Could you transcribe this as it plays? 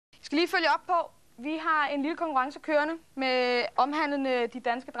skal lige følge op på. Vi har en lille konkurrence kørende med omhandlende de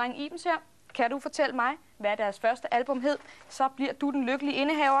danske drenge Ibens her. Kan du fortælle mig, hvad deres første album hed? Så bliver du den lykkelige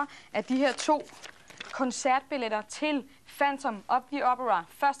indehaver af de her 2 koncertbilletter til Phantom of the Opera.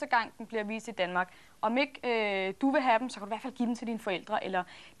 Første gang den bliver vist i Danmark. Om ikke du vil have dem, så kan du i hvert fald give dem til dine forældre, eller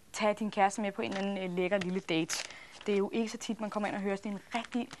tage din kæreste med på en eller anden lækker lille date. Det er jo ikke så tit, man kommer ind og hører sådan en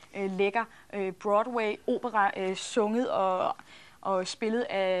rigtig lækker Broadway-opera sunget og spillet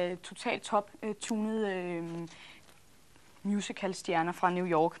af totalt top-tunede musicalstjerner fra New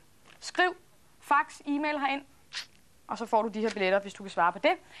York. Skriv, fax, e-mail herind, og så får du de her billetter, hvis du kan svare på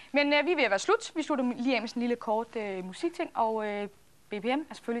det. Men vi er ved at være slut. Vi slutter lige af med sådan en lille kort musikting, og BPM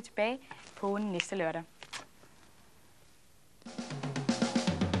er selvfølgelig tilbage på næste lørdag.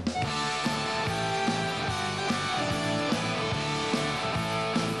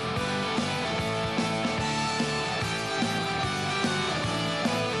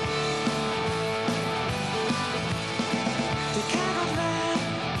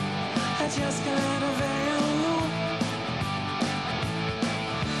 Jeg skal lade dig være nu.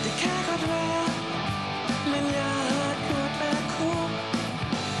 Det kan godt være, men jeg har gjort hvad jeg kunne.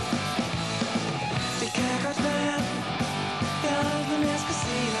 Det kan godt være, jeg aldrig mere skal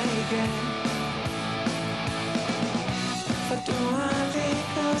se dig igen. For du har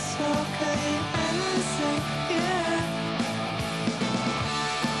ligget og slukket i en anden seng, yeah.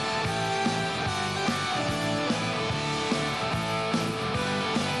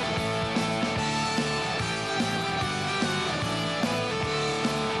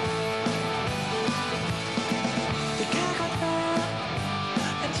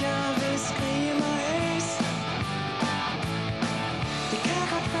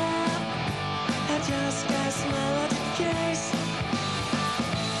 Jeg skal smadre dit case.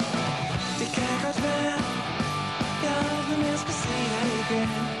 Det kan godt være, jeg aldrig mere skal se dig igen.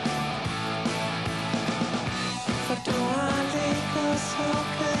 For du har ligget og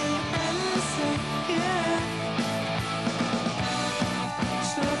slukket i en anden seng, yeah.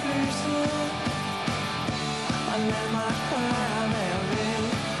 Sluk lyset og lad mig køre med.